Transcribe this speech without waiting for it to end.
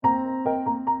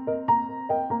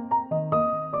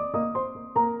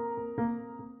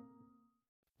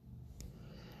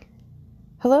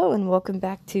Hello and welcome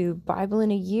back to Bible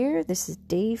in a Year. This is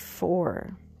day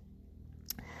 4.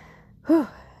 Whew,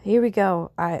 here we go.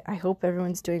 I hope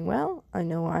everyone's doing well. I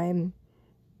know I'm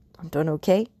doing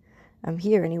okay. I'm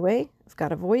here anyway. I've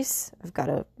got a voice. I've got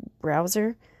a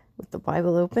browser with the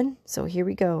Bible open. So here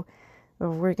we go.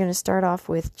 We're going to start off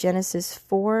with Genesis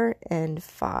 4 and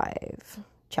 5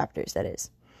 chapters, that is.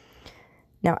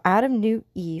 Now Adam knew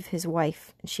Eve, his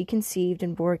wife, and she conceived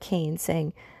and bore Cain,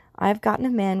 saying, I have gotten a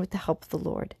man with the help of the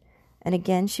Lord. And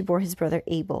again she bore his brother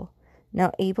Abel.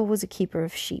 Now Abel was a keeper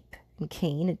of sheep, and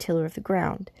Cain a tiller of the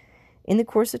ground. In the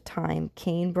course of time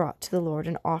Cain brought to the Lord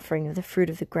an offering of the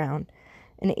fruit of the ground,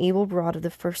 and Abel brought of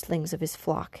the firstlings of his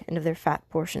flock and of their fat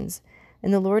portions.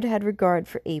 And the Lord had regard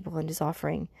for Abel and his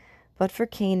offering, but for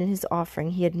Cain and his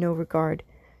offering he had no regard.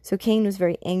 So Cain was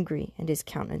very angry, and his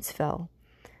countenance fell.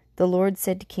 The Lord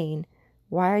said to Cain,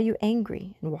 Why are you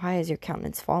angry, and why has your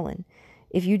countenance fallen?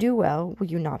 If you do well, will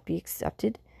you not be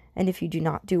accepted? And if you do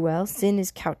not do well, sin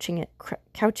is couching at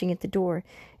the door.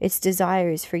 Its desire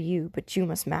is for you, but you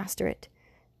must master it.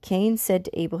 Cain said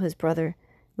to Abel his brother,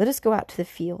 Let us go out to the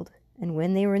field. And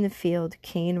when they were in the field,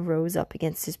 Cain rose up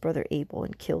against his brother Abel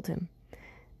and killed him.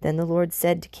 Then the Lord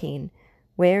said to Cain,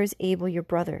 Where is Abel your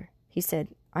brother? He said,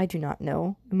 I do not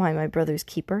know. Am I my brother's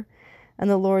keeper? And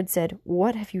the Lord said,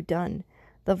 What have you done?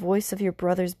 The voice of your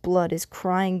brother's blood is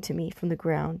crying to me from the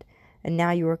ground. And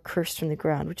now you are cursed from the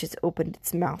ground, which has opened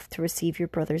its mouth to receive your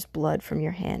brother's blood from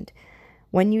your hand.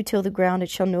 When you till the ground, it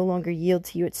shall no longer yield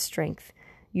to you its strength.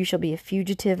 You shall be a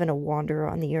fugitive and a wanderer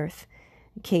on the earth.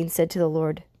 And Cain said to the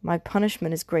Lord, My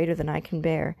punishment is greater than I can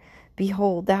bear.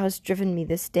 Behold, thou hast driven me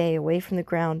this day away from the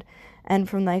ground, and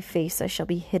from thy face I shall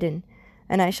be hidden.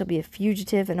 And I shall be a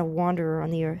fugitive and a wanderer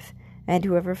on the earth, and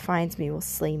whoever finds me will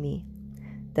slay me.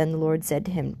 Then the Lord said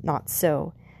to him, Not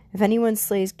so. If anyone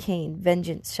slays Cain,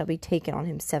 vengeance shall be taken on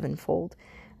him sevenfold.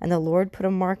 And the Lord put a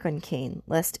mark on Cain,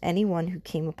 lest any one who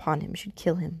came upon him should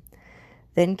kill him.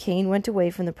 Then Cain went away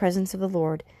from the presence of the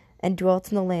Lord, and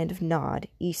dwelt in the land of Nod,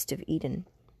 east of Eden.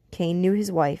 Cain knew his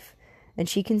wife, and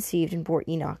she conceived and bore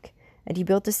Enoch. And he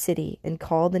built a city, and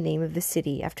called the name of the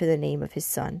city after the name of his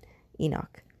son,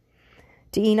 Enoch.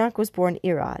 To Enoch was born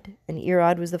Irad, and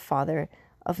Irad was the father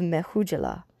of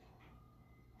Mehujael,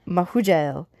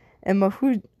 and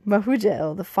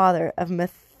Mehujael the father of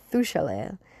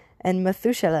Methushael, and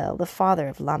Methushael the father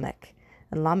of Lamech.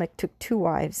 And Lamech took 2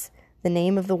 wives. The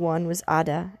name of the one was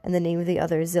Ada, and the name of the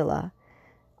other Zillah.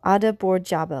 Ada bore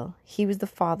Jabal. He was the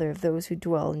father of those who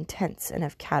dwell in tents and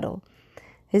have cattle.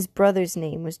 His brother's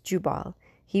name was Jubal.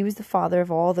 He was the father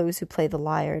of all those who play the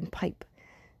lyre and pipe.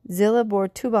 Zillah bore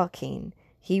Tubal-Cain.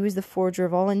 He was the forger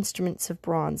of all instruments of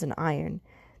bronze and iron.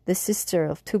 The sister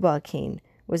of Tubal-Cain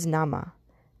was Naamah.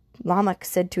 Lamech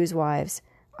said to his wives,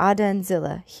 Ada and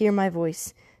Zillah, hear my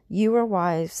voice. You are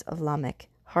wives of Lamech.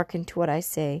 Hearken to what I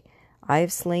say. I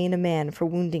have slain a man for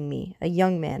wounding me, a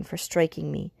young man for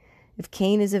striking me. If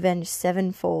Cain is avenged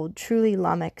 7-fold, truly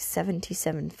Lamech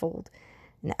 77-fold.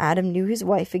 And Adam knew his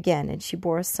wife again, and she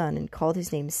bore a son, and called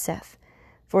his name Seth.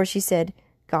 For she said,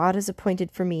 God has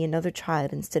appointed for me another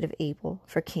child instead of Abel,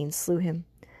 for Cain slew him.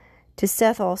 To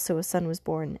Seth also a son was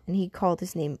born, and he called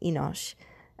his name Enosh.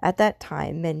 At that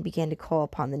time men began to call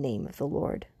upon the name of the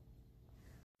Lord.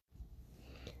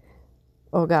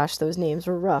 Oh gosh, those names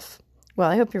were rough. Well,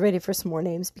 I hope you're ready for some more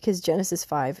names, because Genesis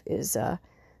 5 is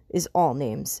all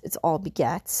names. It's all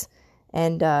begats.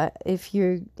 And if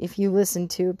you listen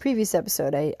to a previous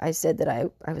episode, I said that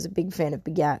I was a big fan of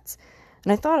begats.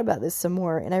 And I thought about this some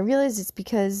more, and I realized it's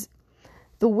because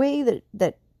the way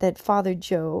that Father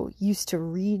Joe used to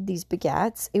read these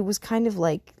begats, it was kind of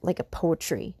like a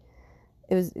poetry.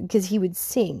 It was because he would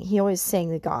sing. He always sang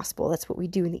the gospel. That's what we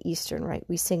do in the Eastern, right?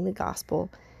 We sing the gospel,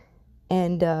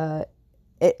 and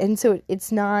so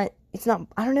it's not.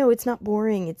 I don't know. It's not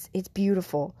boring. It's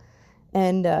beautiful,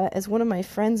 and as one of my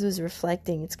friends was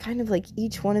reflecting, it's kind of like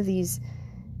each one of these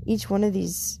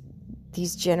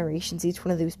generations, each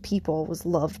one of those people was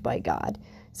loved by God.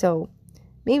 So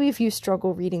maybe if you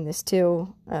struggle reading this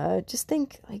too, just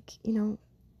think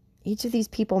each of these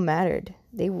people mattered.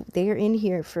 They are in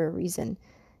here for a reason,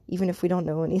 even if we don't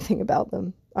know anything about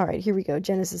them. All right, here we go.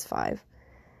 Genesis 5.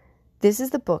 This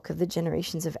is the book of the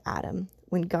generations of Adam.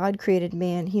 When God created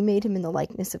man, he made him in the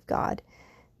likeness of God.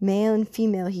 Male and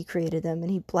female he created them,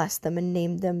 and he blessed them and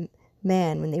named them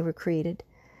man when they were created.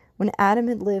 When Adam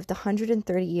had lived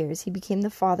 130 years, he became the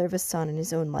father of a son in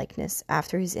his own likeness,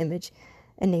 after his image,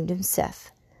 and named him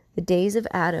Seth. The days of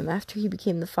Adam after he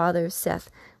became the father of Seth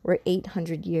were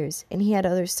 800 years, and he had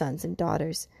other sons and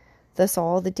daughters. Thus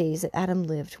all the days that Adam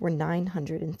lived were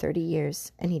 930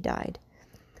 years, and he died.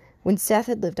 When Seth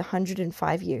had lived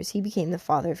 105 years, he became the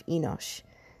father of Enosh.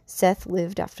 Seth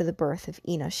lived after the birth of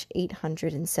Enosh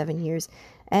 807 years,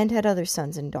 and had other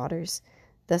sons and daughters.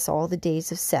 Thus all the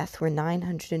days of Seth were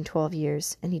 912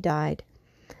 years, and he died.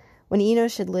 When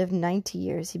Enosh had lived 90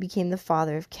 years, he became the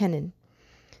father of Kenan.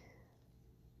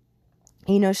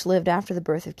 Enosh lived after the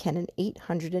birth of Kenan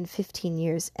 815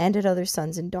 years, and had other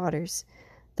sons and daughters.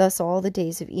 Thus all the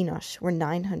days of Enosh were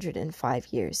 905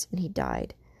 years, and he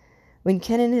died. When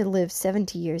Kenan had lived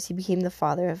 70 years, he became the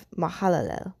father of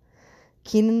Mahalalel.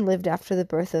 Kenan lived after the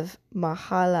birth of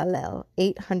Mahalalel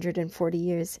 840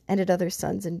 years, and had other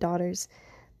sons and daughters.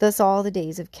 Thus all the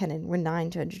days of Kenan were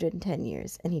 910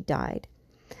 years, and he died.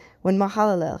 When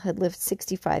Mahalalel had lived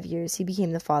 65 years, he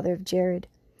became the father of Jared.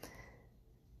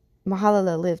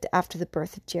 Mahalalel lived after the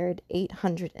birth of Jared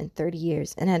 830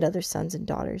 years, and had other sons and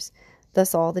daughters.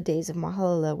 Thus all the days of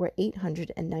Mahalalel were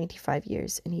 895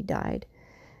 years, and he died.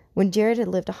 When Jared had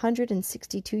lived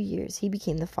 162 years, he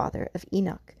became the father of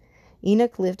Enoch.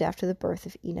 Enoch lived after the birth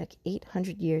of Enoch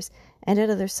 800 years, and had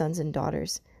other sons and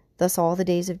daughters. Thus all the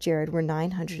days of Jared were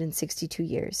 962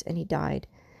 years, and he died.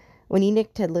 When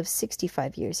Enoch had lived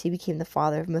 65 years, he became the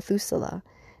father of Methuselah.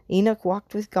 Enoch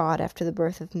walked with God after the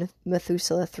birth of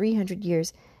Methuselah 300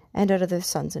 years, and had other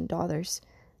sons and daughters.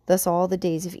 Thus all the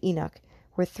days of Enoch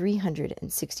were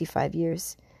 365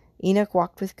 years. Enoch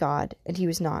walked with God, and he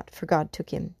was not, for God took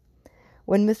him.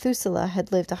 When Methuselah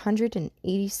had lived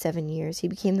 187 years, he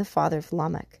became the father of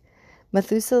Lamech.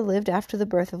 Methuselah lived after the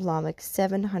birth of Lamech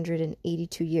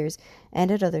 782 years, and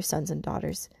had other sons and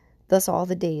daughters. Thus all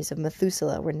the days of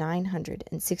Methuselah were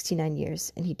 969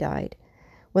 years, and he died.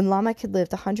 When Lamech had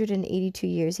lived 182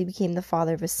 years, he became the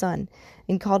father of a son,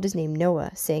 and called his name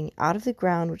Noah, saying, Out of the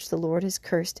ground which the Lord has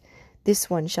cursed, this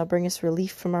one shall bring us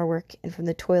relief from our work, and from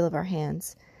the toil of our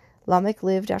hands. Lamech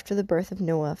lived after the birth of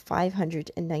Noah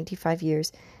 595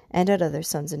 years, and had other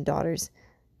sons and daughters.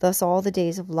 Thus all the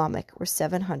days of Lamech were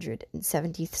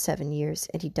 777 years,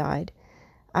 and he died.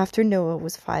 After Noah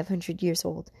was 500 years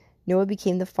old, Noah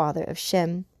became the father of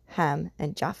Shem, Ham,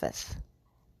 and Japheth.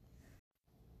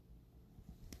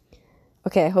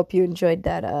 Okay, I hope you enjoyed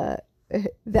that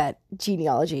that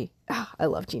genealogy. I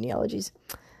love genealogies.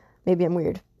 Maybe I'm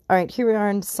weird. All right, here we are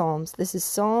in Psalms. This is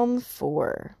Psalm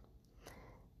 4.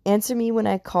 Answer me when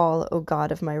I call, O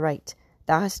God of my right.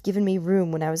 Thou hast given me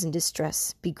room when I was in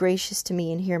distress. Be gracious to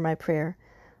me and hear my prayer.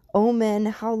 O men,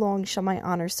 how long shall my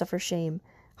honor suffer shame?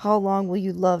 How long will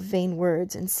you love vain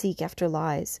words and seek after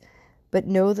lies? But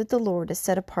know that the Lord has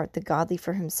set apart the godly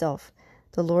for himself.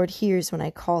 The Lord hears when I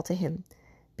call to him.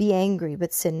 Be angry,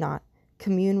 but sin not.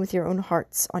 Commune with your own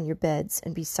hearts on your beds,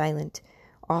 and be silent.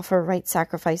 Offer right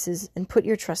sacrifices, and put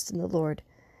your trust in the Lord.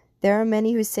 There are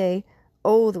many who say,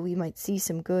 Oh, that we might see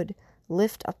some good.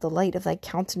 Lift up the light of thy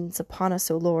countenance upon us,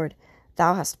 O Lord.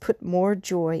 Thou hast put more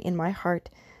joy in my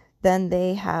heart than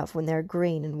they have when their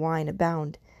grain and wine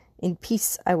abound. In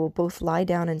peace I will both lie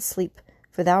down and sleep,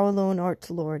 for thou alone art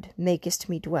Lord, makest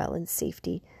me dwell in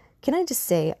safety. Can I just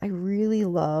say, I really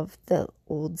love the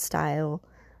old style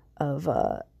of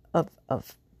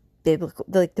biblical,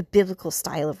 like the biblical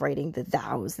style of writing, the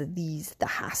thous, the these, the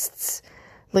hasts.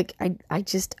 Like I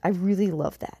really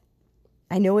love that.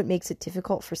 I know it makes it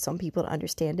difficult for some people to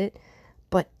understand it,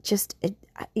 but just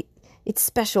it's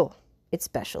special. It's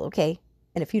special, okay?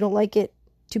 And if you don't like it,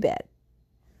 too bad.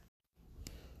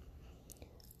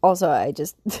 Also, I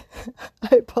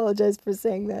apologize for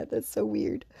saying that. That's so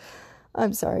weird.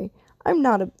 I'm sorry. I'm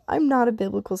not a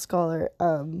biblical scholar.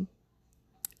 And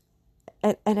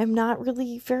I'm not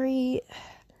really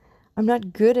I'm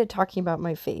not good at talking about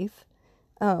my faith.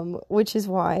 Which is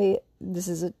why this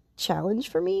is a challenge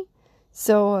for me.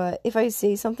 So if I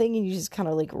say something and you just kind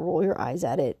of like roll your eyes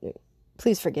at it,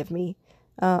 please forgive me.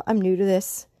 I'm new to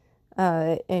this.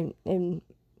 And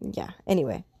yeah,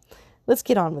 anyway, let's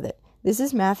get on with it. This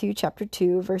is Matthew chapter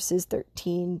 2, verses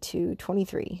 13 to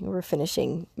 23. We're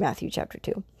finishing Matthew chapter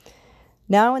 2.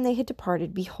 Now when they had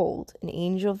departed, behold, an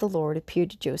angel of the Lord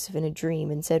appeared to Joseph in a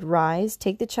dream and said, Rise,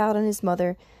 take the child and his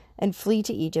mother, and flee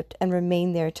to Egypt, and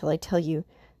remain there till I tell you,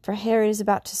 for Herod is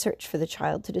about to search for the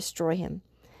child to destroy him.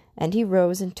 And he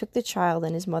rose and took the child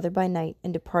and his mother by night,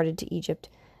 and departed to Egypt,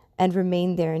 and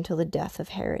remained there until the death of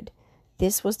Herod.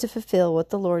 This was to fulfill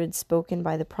what the Lord had spoken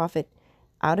by the prophet,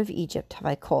 Out of Egypt have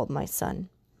I called my son.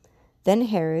 Then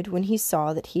Herod, when he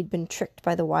saw that he had been tricked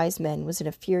by the wise men, was in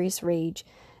a furious rage,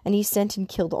 and he sent and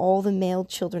killed all the male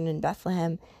children in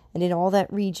Bethlehem and in all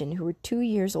that region who were 2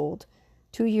 years old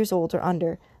or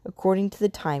under, according to the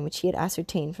time which he had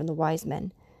ascertained from the wise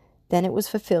men. Then it was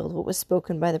fulfilled what was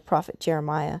spoken by the prophet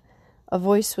Jeremiah. A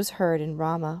voice was heard in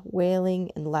Ramah, wailing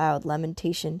and loud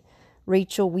lamentation,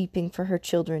 Rachel weeping for her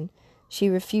children. She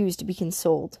refused to be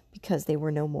consoled, because they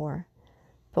were no more.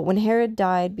 But when Herod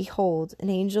died, behold, an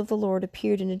angel of the Lord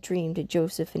appeared in a dream to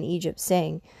Joseph in Egypt,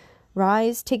 saying,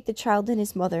 Rise, take the child and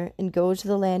his mother, and go to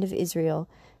the land of Israel,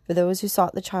 for those who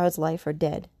sought the child's life are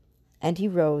dead. And he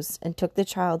rose, and took the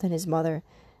child and his mother,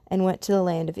 and went to the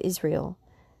land of Israel.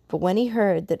 But when he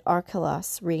heard that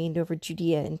Archelaus reigned over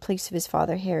Judea in place of his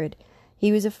father Herod,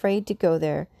 he was afraid to go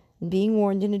there, and being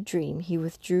warned in a dream, he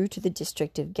withdrew to the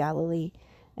district of Galilee.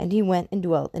 And he went and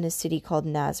dwelt in a city called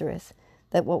Nazareth,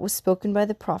 that what was spoken by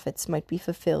the prophets might be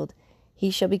fulfilled,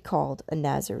 He shall be called a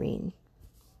Nazarene.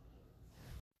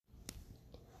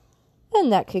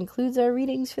 And that concludes our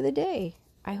readings for the day.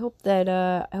 I hope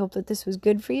that this was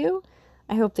good for you.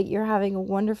 I hope that you're having a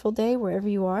wonderful day wherever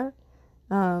you are.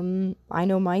 I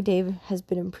know my day has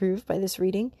been improved by this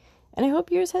reading, and I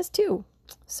hope yours has too.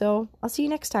 So I'll see you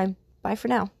next time. Bye for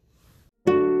now.